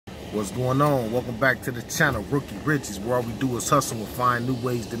What's going on? Welcome back to the channel, Rookie Riches, where all we do is hustle and find new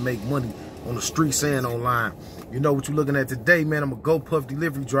ways to make money on the streets and online. You know what you're looking at today, man. I'm a GoPuff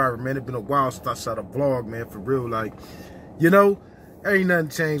delivery driver, man. It's been a while since I shot a vlog, man, for real. Like, you know, ain't nothing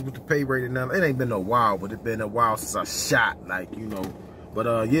changed with the pay rate and nothing. It ain't been a while, but it's been a while since I shot, like, you know.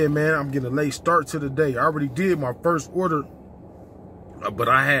 But, yeah, man, I'm getting a late start to the day. I already did my first order, but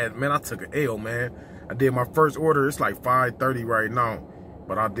I took an L, man. I did my first order. It's like 5:30 right now.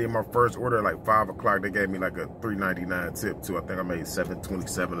 But I did my first order at like 5 o'clock. They gave me like a $3.99 tip too. I think I made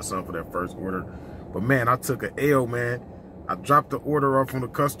 $7.27 or something for that first order. But man, I took an L, man. I dropped the order off on the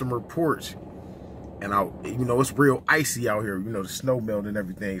customer porch. And you know, it's real icy out here. You know, the snow melted and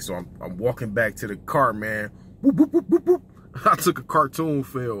everything. So I'm walking back to the car, man. Whoop, whoop, whoop, whoop, whoop. I took a cartoon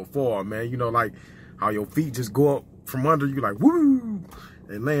fall, man. You know, like how your feet just go up from under you, like woo.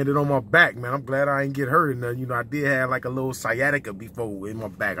 And landed on my back, man. I'm glad I ain't get hurt in there. You know, I did have like a little sciatica before in my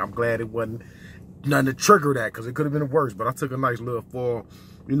back. I'm glad it wasn't nothing to trigger that, because it could have been worse. But I took a nice little fall,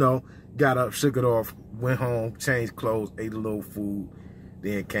 you know, got up, shook it off, went home, changed clothes, ate a little food,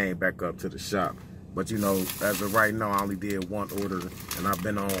 then came back up to the shop. But, you know, as of right now, I only did one order, and I've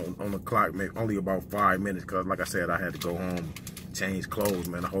been on the clock only about 5 minutes, because like I said, I had to go home, change clothes,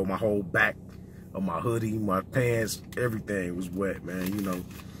 man. My whole back of my hoodie, my pants, everything was wet, man, you know.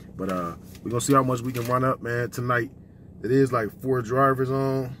 But we're gonna see how much we can run up, man, tonight. It is like 4 drivers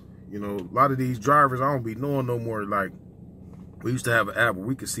on. You know, a lot of these drivers I don't be knowing no more. Like, we used to have an app where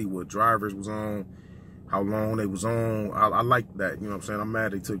we could see what drivers was on, how long they was on. I like that, you know what I'm saying? I'm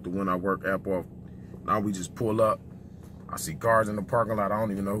mad they took the When I Work app off. Now we just pull up, I see cars in the parking lot, I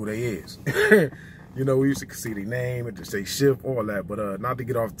don't even know who they is. You know, we used to see their name and to say shift, all that. But not to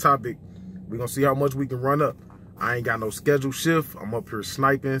get off topic, we're going to see how much we can run up. I ain't got no scheduled shift. I'm up here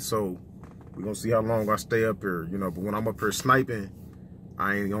sniping, so we're going to see how long I stay up here, you know. But when I'm up here sniping,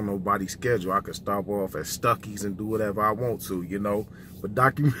 I ain't on nobody's schedule. I can stop off at Stucky's and do whatever I want to, you know. But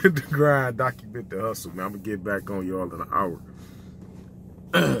document the grind, document the hustle, man. I'm going to get back on y'all in an hour.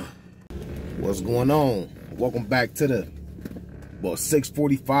 What's going on? Welcome back to the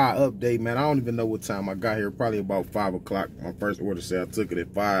 6:45 update, man. I don't even know what time I got here. Probably about 5 o'clock. My first order said I took it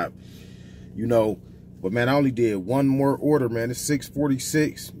at 5. You know, but man, I only did one more order, man. It's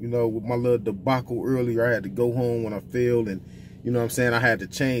 6:46. You know, with my little debacle earlier, I had to go home when I failed, and you know what I'm saying, I had to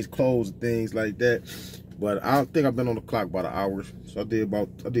change clothes and things like that. But I think I've been on the clock about an hour. So I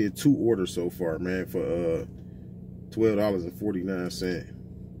did 2 orders so far, man, for $12.49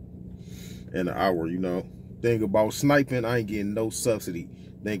 in an hour, you know. Thing about sniping, I ain't getting no subsidy.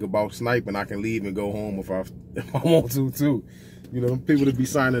 Thing about sniping, I can leave and go home if I want to too. You know, them people that be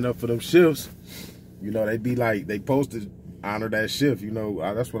signing up for them shifts, you know, they be like, they supposed to honor that shift, you know.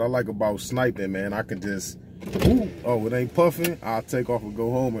 That's what I like about sniping, man. I can just, oh, it ain't puffing. I'll take off and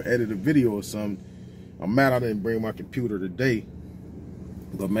go home and edit a video or something. I'm mad I didn't bring my computer today.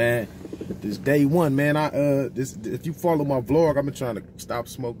 But, man, this day one, man, if you follow my vlog, I've been trying to stop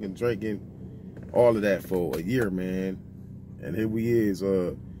smoking, drinking, all of that for a year, man. And here we is,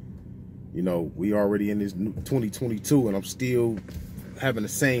 you know, we already in this new 2022, and I'm still having the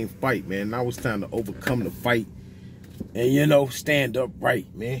same fight, man. Now it's time to overcome the fight and, you know, stand up right,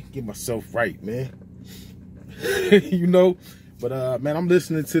 man. Get myself right, man. You know, but, man, I'm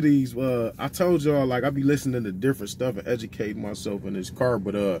listening to these, I told y'all, like, I be listening to different stuff and educating myself in this car,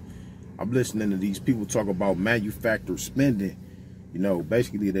 but, I'm listening to these people talk about manufacturer spending. You know,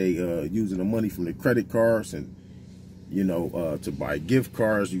 basically they using the money from the credit cards and, you know, to buy gift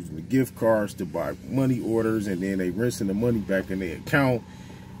cards, using the gift cards to buy money orders, and then they rinsing the money back in their account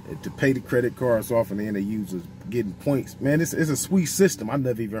and to pay the credit cards off, and then they use getting points. Man, it's a sweet system. I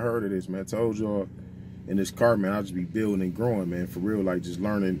never even heard of this, man. I told y'all in this car, man, I just be building and growing, man, for real, like just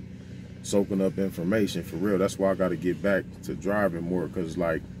learning, soaking up information, for real. That's why I got to get back to driving more, because,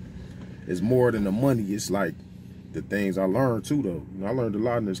 like, it's more than the money. It's like the things I learned too, though. You know, I learned a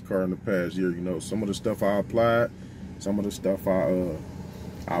lot in this car in the past year. You know, some of the stuff I applied, some of the stuff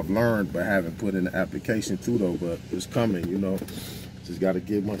I've learned but haven't put in the application too, though. But it's coming, you know. Just got to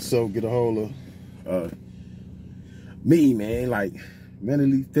get a hold of me, man. Like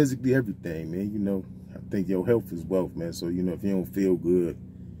mentally, physically, everything, man. You know, I think your health is wealth, man. So, you know, if you don't feel good,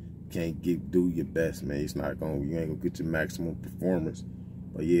 you can't do your best, man. You ain't gonna get your maximum performance.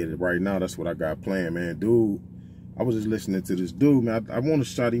 But yeah, right now that's what I got planned, man. Dude, I was just listening to this dude, man. I want to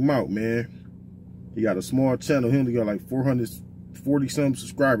shout him out, man. He got a small channel. He only got like 440-something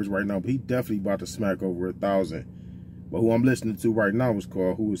subscribers right now, but he definitely about to smack over 1,000. But who I'm listening to right now is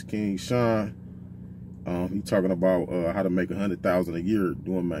called Who is King Sean. He talking about how to make $100,000 a year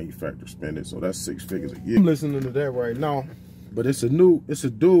doing manufacturer spending. So that's 6 figures a year. I'm listening to that right now. But it's a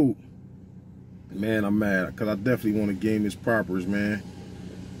dude. Man, I'm mad because I definitely want to game his propers, man.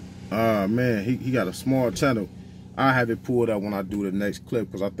 Man, he got a small channel. I have it pulled up when I do the next clip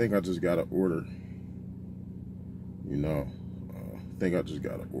because I think I just got an order. You know, I think I just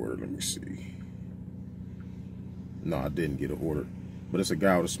got an order. Let me see. No, I didn't get an order. But it's a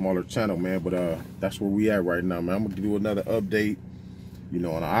guy with a smaller channel, man. But that's where we at right now, man. I'm going to do another update, you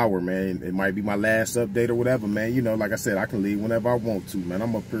know, in an hour, man. It might be my last update or whatever, man. You know, like I said, I can leave whenever I want to, man.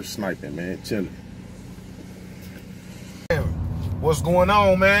 I'm up here sniping, man, chilling. What's going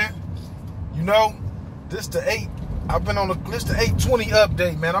on, man? You know, this the 8:20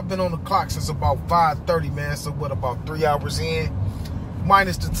 update, man. I've been on the clock since about 5:30, man. So what, about 3 hours in?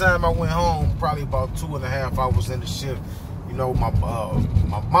 Minus the time I went home, probably about 2.5 hours in the shift. You know, my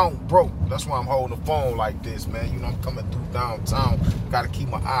mount broke. That's why I'm holding the phone like this, man. You know, I'm coming through downtown. Got to keep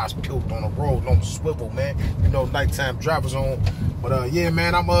my eyes peeled on the road, on the swivel, man. You know, nighttime drivers on. But yeah,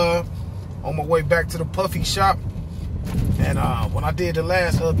 man, I'm on my way back to the Puffy shop. And when I did the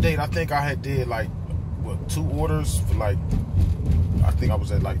last update, I think I had did like, what, 2 orders for like, I think I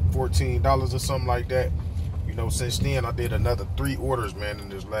was at like $14 or something like that. You know, since then I did another 3 orders, man, in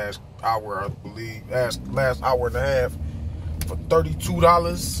this last hour, I believe, last hour and a half, for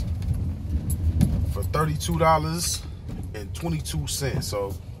 $32. For $32.22.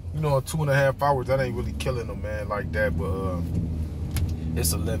 So, you know, in 2.5 hours, that ain't really killing them, man, like that. But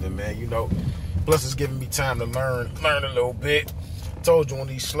it's a living, man. You know. Plus, it's giving me time to learn a little bit. I told you on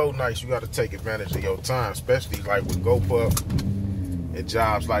these slow nights, you got to take advantage of your time, especially like with GoPuff and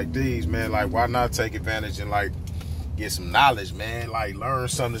jobs like these, man. Like, why not take advantage and like get some knowledge, man? Like, learn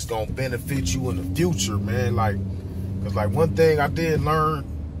something that's gonna benefit you in the future, man. Like, cause like one thing I did learn,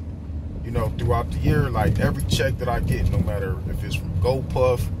 you know, throughout the year, like every check that I get, no matter if it's from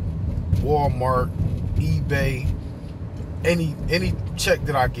GoPuff, Walmart, eBay, any check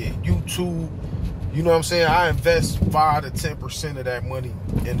that I get, YouTube. You know what I'm saying? I invest 5 to 10% of that money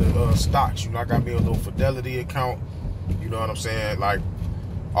in the stocks. You know, I got me a little Fidelity account. You know what I'm saying? Like,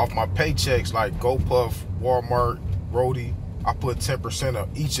 off my paychecks, like GoPuff, Walmart, Rody, I put 10% of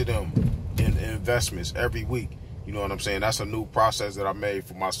each of them in investments every week. You know what I'm saying? That's a new process that I made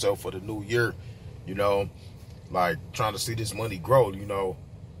for myself for the new year. You know, like trying to see this money grow, you know,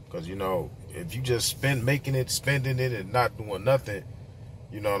 because, you know, if you just spending it and not doing nothing,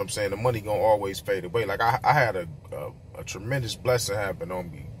 you know what I'm saying, the money gonna always fade away. Like I had a tremendous blessing happen on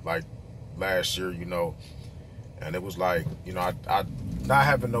me like last year, you know, and it was like, you know, I not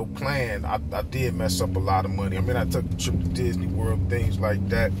having no plan, I did mess up a lot of money. I mean, I took a trip to Disney World, things like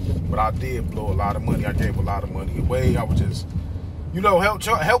that, but I did blow a lot of money. I gave a lot of money away. I was just, you know,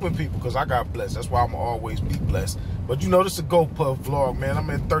 helping people because I got blessed. That's why I'm always be blessed. But you know, this is a GoPuff vlog, man. I'm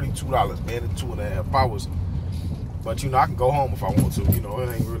at $32, man, in 2.5 hours. But, you know, I can go home if I want to. You know, it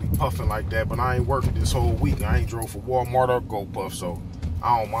ain't really puffing like that. But I ain't working this whole week. I ain't drove for Walmart or GoPuff. So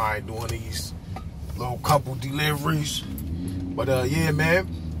I don't mind doing these little couple deliveries. But, yeah, man,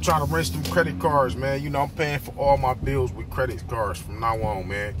 trying to rinse through credit cards, man. You know, I'm paying for all my bills with credit cards from now on,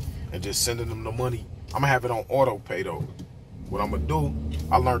 man. And just sending them the money. I'm going to have it on auto pay, though. What I'm going to do,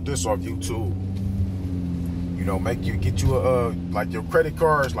 I learned this off YouTube. You know, get you a, like your credit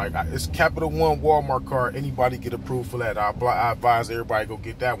cards, like it's Capital One Walmart card. Anybody get approved for that. I advise everybody go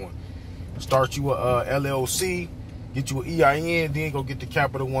get that one. Start you a LLC, get you an EIN, then go get the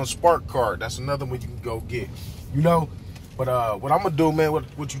Capital One Spark card. That's another one you can go get, you know. But what I'm gonna do, man,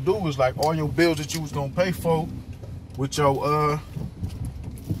 what you do is like all your bills that you was gonna pay for with your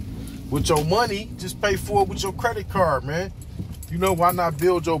money, just pay for it with your credit card, man. You know, why not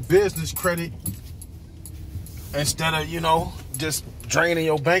build your business credit instead of, you know, just draining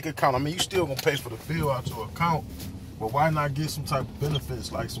your bank account? I mean, you still gonna pay for the bill out your account, but why not get some type of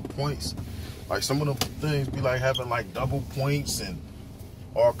benefits, like some points? Like some of the things be like having like double points and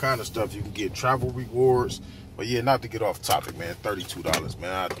all kind of stuff. You can get travel rewards. But yeah, not to get off topic, man. $32,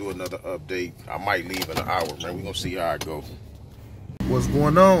 man. I'll do another update. I might leave in an hour, man. We're gonna see how it goes. What's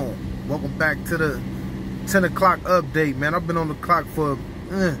going on? Welcome back to the 10 o'clock update, man. I've been on the clock for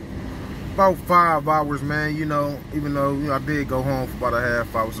about 5 hours, man. You know, even though, you know, I did go home for about a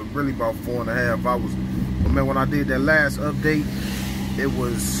half hour, so really about 4.5 hours. But man, when I did that last update, it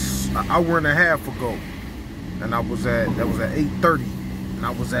was an hour and a half ago, and that was at 8:30, and I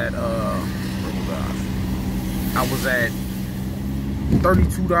was at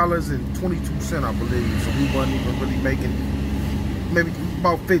 $32.22, I believe. So we wasn't even really making, maybe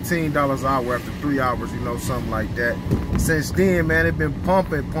about $15 an hour after 3 hours, you know, something like that. Since then, man, it been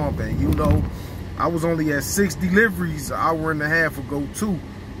pumping. You know, I was only at 6 deliveries an hour and a half ago too.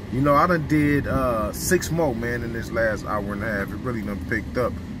 You know, I done did 6 more, man, in this last hour and a half. It really done picked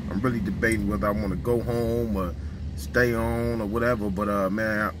up. I'm really debating whether I want to go home or stay on or whatever. But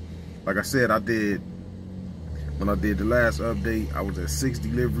man, like I said, when I did the last update, I was at 6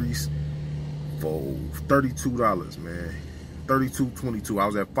 deliveries for $32, man. $32.22. I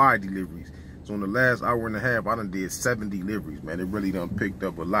was at 5 deliveries. So in the last hour and a half, I done did 7 deliveries, man. It really done picked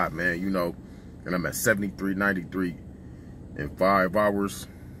up a lot, man, you know. And I'm at $73.93 in 5 hours.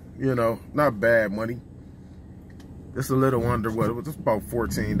 You know, not bad money. It's a little under what? It's about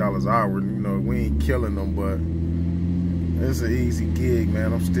 $14 an hour. You know, we ain't killing them, but it's an easy gig,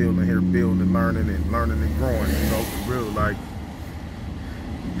 man. I'm still in here building and learning and growing, you know, for real. Like,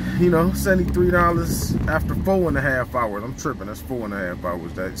 you know, $73 after 4.5 hours. I'm tripping. That's 4.5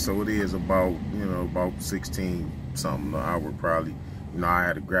 hours. So it is about, you know, about 16 something an hour probably. You know, I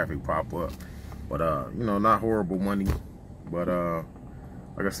had a graphic pop up, but you know, not horrible money. But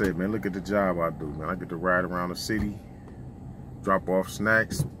like I said, man, look at the job I do, man. I get to ride around the city, drop off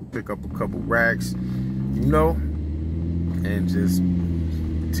snacks, pick up a couple racks, you know, and just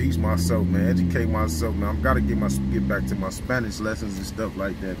teach myself, man, educate myself, man. I've got to get back to my Spanish lessons and stuff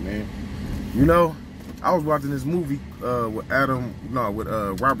like that, man. You know, I was watching this movie with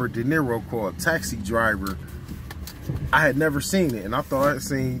Robert De Niro called Taxi Driver. I had never seen it, and I thought I had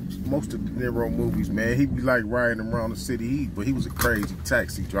seen most of De Niro movies, man. He'd be like riding around the city, but he was a crazy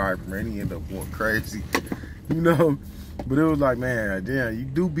taxi driver, man. He ended up going crazy, you know. But it was like, man, damn, you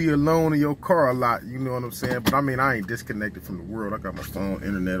do be alone in your car a lot, you know what I'm saying? But I mean, I ain't disconnected from the world. I got my phone,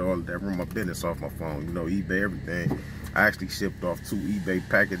 internet, all of that. Run my business off my phone, you know, eBay, everything. I actually shipped off 2 eBay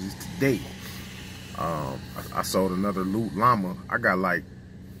packages today. I sold another Loot Llama. I got like,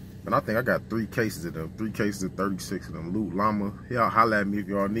 and I think I got 3 cases of them, 3 cases of 36 of them Loot Llama. Y'all holla at me if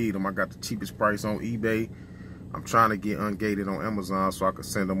y'all need them. I got the cheapest price on eBay. I'm trying to get ungated on Amazon so I can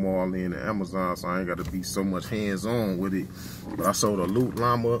send them all in to Amazon so I ain't got to be so much hands-on with it. But I sold a Loot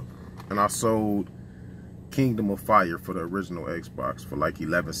Llama and I sold Kingdom of Fire for the original Xbox for like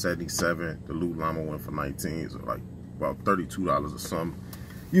 $11.77. The Loot Llama went for $19, so like about $32 or something.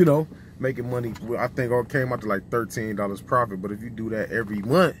 You know, making money. I think all came out to like $13 profit. But if you do that every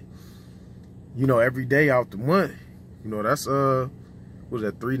month, you know, every day out the month, you know, that's what was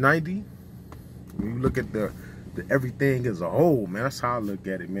that, $3.90? When you look at the everything as a whole, man, that's how I look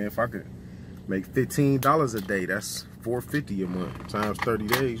at it, man. If I could make $15 a day, that's $4.50 a month times 30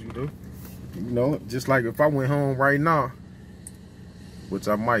 days, you know, just like if I went home right now, which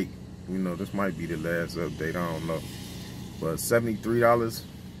I might, you know, this might be the last update, I don't know, but $73,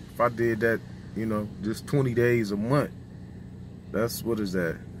 if I did that, you know, just 20 days a month, that's, what is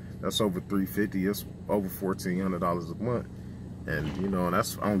that? That's over $350. It's over $1,400 a month. And, you know,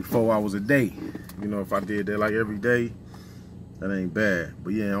 that's only 4 hours a day. You know, if I did that like every day, that ain't bad.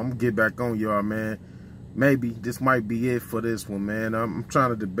 But yeah, I'm gonna get back on y'all, man. Maybe this might be it for this one, man. I'm trying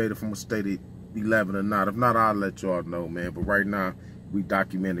to debate if I'm gonna stay at 11 or not. If not, I'll let y'all know, man. But right now, we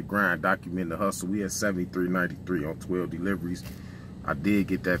document the grind, document the hustle. We had $73.93 on 12 deliveries. I did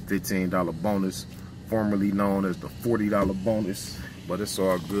get that $15 bonus, formerly known as the $40 bonus, but it's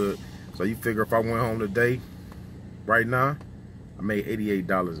all good. So you figure if I went home today, right now, I made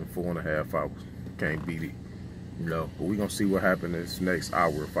 $88 in 4.5 hours. Can't beat it, you know. But we gonna see what happens this next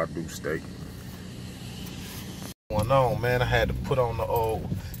hour if I do stay. What's going on, man? I had to put on the old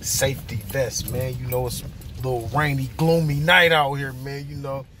safety vest, man. You know, it's a little rainy, gloomy night out here, man. You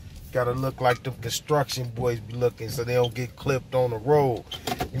know, gotta look like the construction boys be looking so they don't get clipped on the road,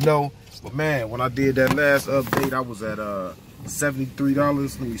 you know. But man, when I did that last update, I was at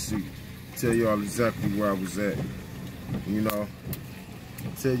 $73. Let me see, tell y'all exactly where I was at. You know,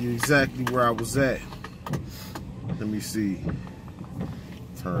 tell you exactly where I was at. Let me see.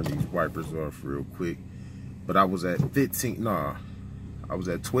 Turn these wipers off real quick. But I was at I was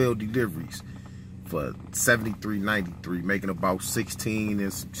at 12 deliveries for $73.93, making about 16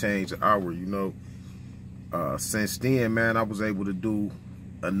 and some change an hour, you know. Since then, man, I was able to do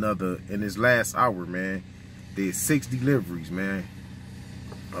another, in this last hour, man, did 6 deliveries, man.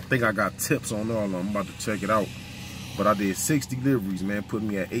 I think I got tips on all of them. I'm about to check it out. But I did 6 deliveries, man, put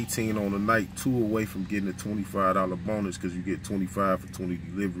me at 18 on the night, 2 away from getting a $25 bonus because you get 25 for 20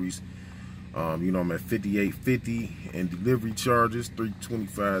 deliveries. You know, I'm at $58.50 in delivery charges,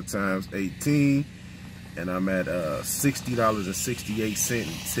 $325 times 18, and I'm at $60.68 in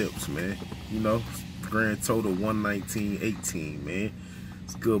tips, man. You know, grand total $119.18, man.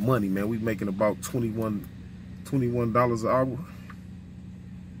 It's good money, man. We making about $21 an hour.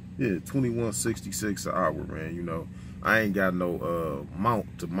 Yeah, 21.66 an hour, man. You know, I ain't got no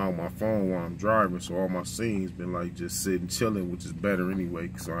mount to mount my phone while I'm driving, so all my scenes been like just sitting chilling, which is better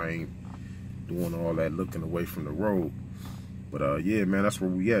anyway, so I ain't doing all that looking away from the road. But yeah, man, that's where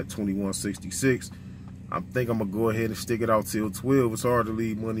we at, 21.66. I think I'm gonna go ahead and stick it out till 12. It's hard to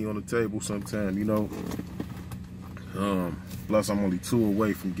leave money on the table sometime, you know. Plus I'm only 2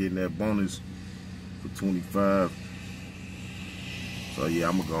 away from getting that bonus for 25. So yeah,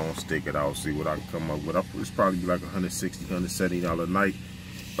 I'm gonna go and stick it out, see what I can come up with. It's probably like $160, $170 a night.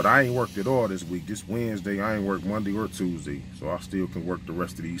 But I ain't worked at all this week. This Wednesday, I ain't worked Monday or Tuesday. So I still can work the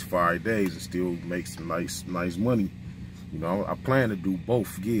rest of these 5 days and still make some nice money. You know, I plan to do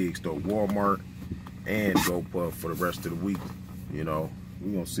both gigs though, Walmart and GoPuff for the rest of the week. You know,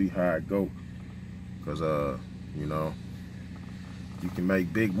 we gonna see how it go. Cause you know, you can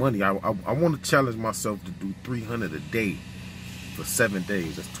make big money. I want to challenge myself to do 300 a day for 7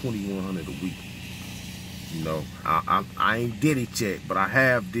 days. That's 2,100 a week. You know, I ain't did it yet, but I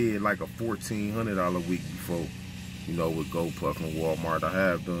have did like a $1,400 a week before. You know, with GoPuff and Walmart, I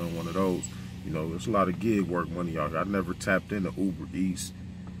have done one of those. You know, there's a lot of gig work money out here. I never tapped into Uber Eats,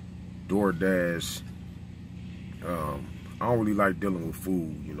 DoorDash. I don't really like dealing with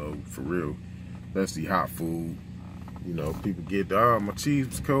food, you know, for real. Especially hot food. You know, people get, my cheese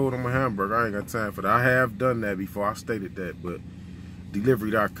was cold on my hamburger. I ain't got time for that. I have done that before. I stated that, but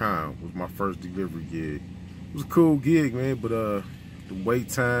delivery.com was my first delivery gig. It was a cool gig, man, but the wait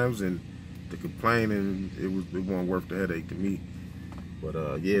times and the complaining, it wasn't worth the headache to me.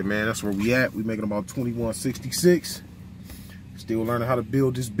 But yeah, man, that's where we at. We making about 21.66. Still learning how to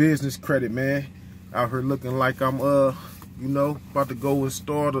build this business credit, man. Out here looking like I'm you know, about to go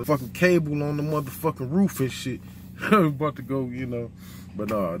install the fucking cable on the motherfucking roof and shit. About to go, you know, but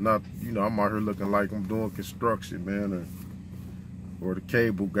not, you know, I'm out here looking like I'm doing construction, man, or the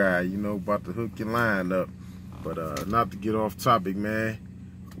cable guy, you know, about to hook your line up. But not to get off topic, man,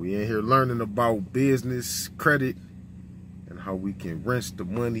 we in here learning about business credit and how we can rinse the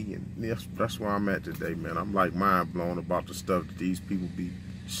money, and that's where I'm at today, man. I'm like mind blown about the stuff that these people be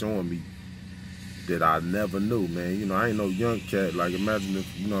showing me that I never knew, man. You know, I ain't no young cat. Like, imagine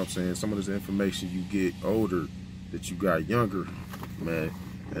if, you know what I'm saying, some of this information you get older that you got younger, man,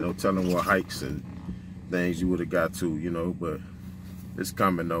 and no telling what hikes and things you would have got to, you know. But it's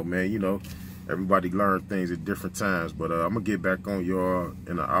coming though, man. You know, everybody learn things at different times. But I'm gonna get back on y'all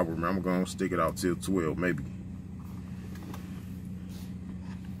in an hour, man. I'm gonna stick it out till 12, maybe.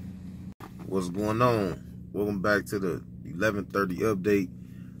 What's going on? Welcome back to the 11:30 update.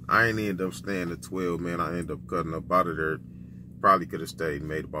 I ain't end up staying at 12, man. I end up cutting up out of there. Probably could have stayed,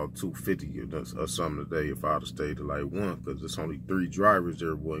 made about $250 or something today if I'd have stayed to like 1, because it's only 3 drivers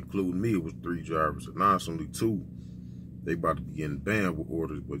there. Well, including me, it was 3 drivers. And now it's only 2. They about to be getting banned with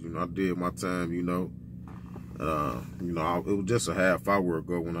orders, but you know, I did my time, you know. You know, it was just a half hour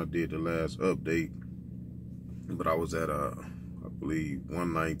ago when I did the last update, but I was at I believe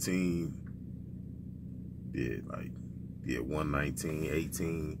 119. Yeah,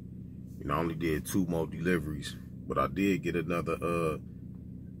 119.18. You know, I only did 2 more deliveries. But I did get another,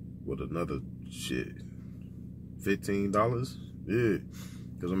 shit, $15? Yeah,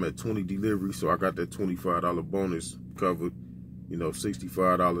 because I'm at 20 deliveries, so I got that $25 bonus covered. You know,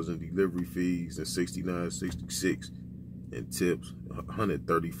 $65 in delivery fees and $69.66 in tips,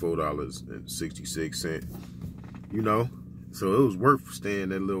 $134.66. You know, so it was worth staying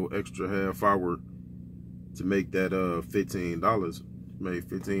that little extra half hour to make that $15. Made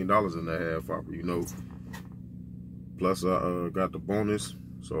 $15 in that half hour, you know. Plus, I got the bonus.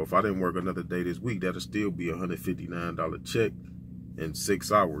 So if I didn't work another day this week, that'll still be a $159 check in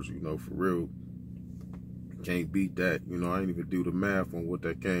 6 hours, you know, for real. Can't beat that. You know, I ain't even do the math on what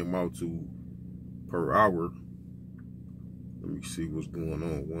that came out to per hour. Let me see what's going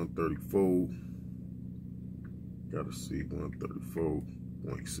on. 134. Gotta see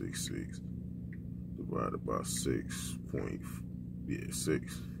 134.66 divided by 6.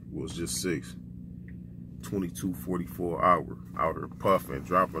 6 was just 6. 22.44 hour out here puffing,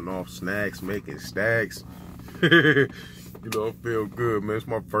 dropping off snacks, making stacks. You know, I feel good, man. It's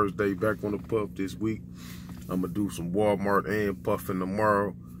my first day back on the puff this week. I'm gonna do some Walmart and puffing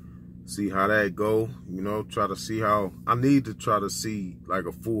tomorrow. See how that go. You know, try to see how I need to try to see like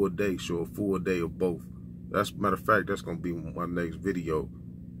a full day, show a full day of both. That's matter of fact, that's gonna be my next video.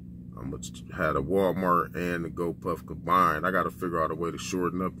 I'm gonna have the Walmart and the GoPuff combined. I gotta figure out a way to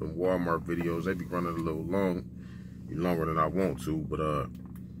shorten up them Walmart videos. They be running a little long, longer than I want to. But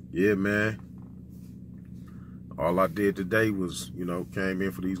yeah, man. All I did today was, you know, came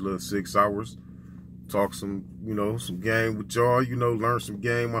in for these little 6 hours, talk some, some game with y'all, learn some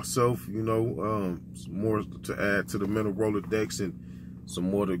game myself, some more to add to the mental Rolodex and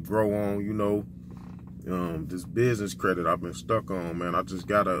some more to grow on, this business credit I've been stuck on, man. I just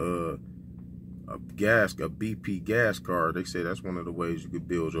got a BP gas card. They say that's one of the ways you could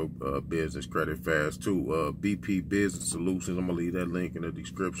build your business credit fast too. BP Business Solutions. I'm gonna leave that link in the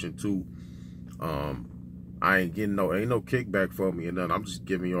description too. I ain't getting ain't no kickback for me and nothing. I'm just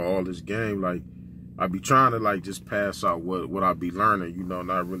giving you all this game. Like, I be trying to like just pass out what I be learning,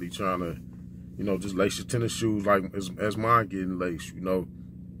 not really trying to, just lace your tennis shoes like as mine getting laced,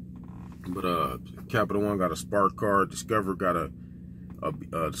 But Capital One got a Spark card. Discover got a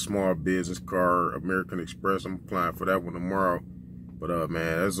small business card. American Express, I'm applying for that one tomorrow. But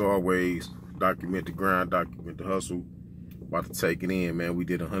man, as always, document the grind, document the hustle. About to take it in, man. We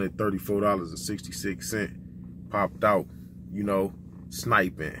did $134.66. Popped out,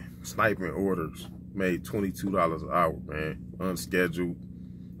 sniping orders. Made $22 an hour, man. Unscheduled.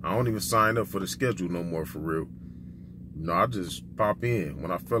 I don't even sign up for the schedule no more, for real. I just pop in when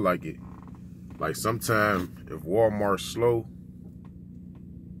I feel like it. Like, sometimes if Walmart's slow,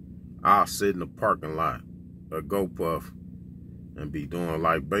 I'll sit in the parking lot of GoPuff and be doing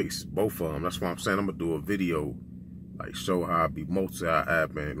like both of them. That's why I'm saying I'm gonna do a video, like show how I be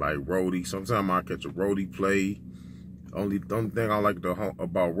multi-app and like roadie. Sometimes I catch a roadie play. Only thing I like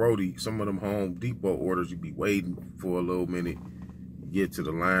about roadie, some of them Home Depot orders, you be waiting for a little minute, get to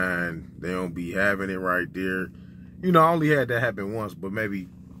the line, they don't be having it right there. I only had that happen once, but maybe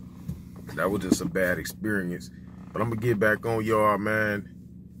that was just a bad experience. But I'm gonna get back on y'all, man,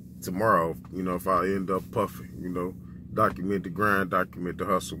 tomorrow, if I end up puffing, document the grind, document the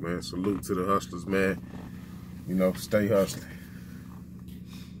hustle, man. Salute to the hustlers, man. Stay hustling.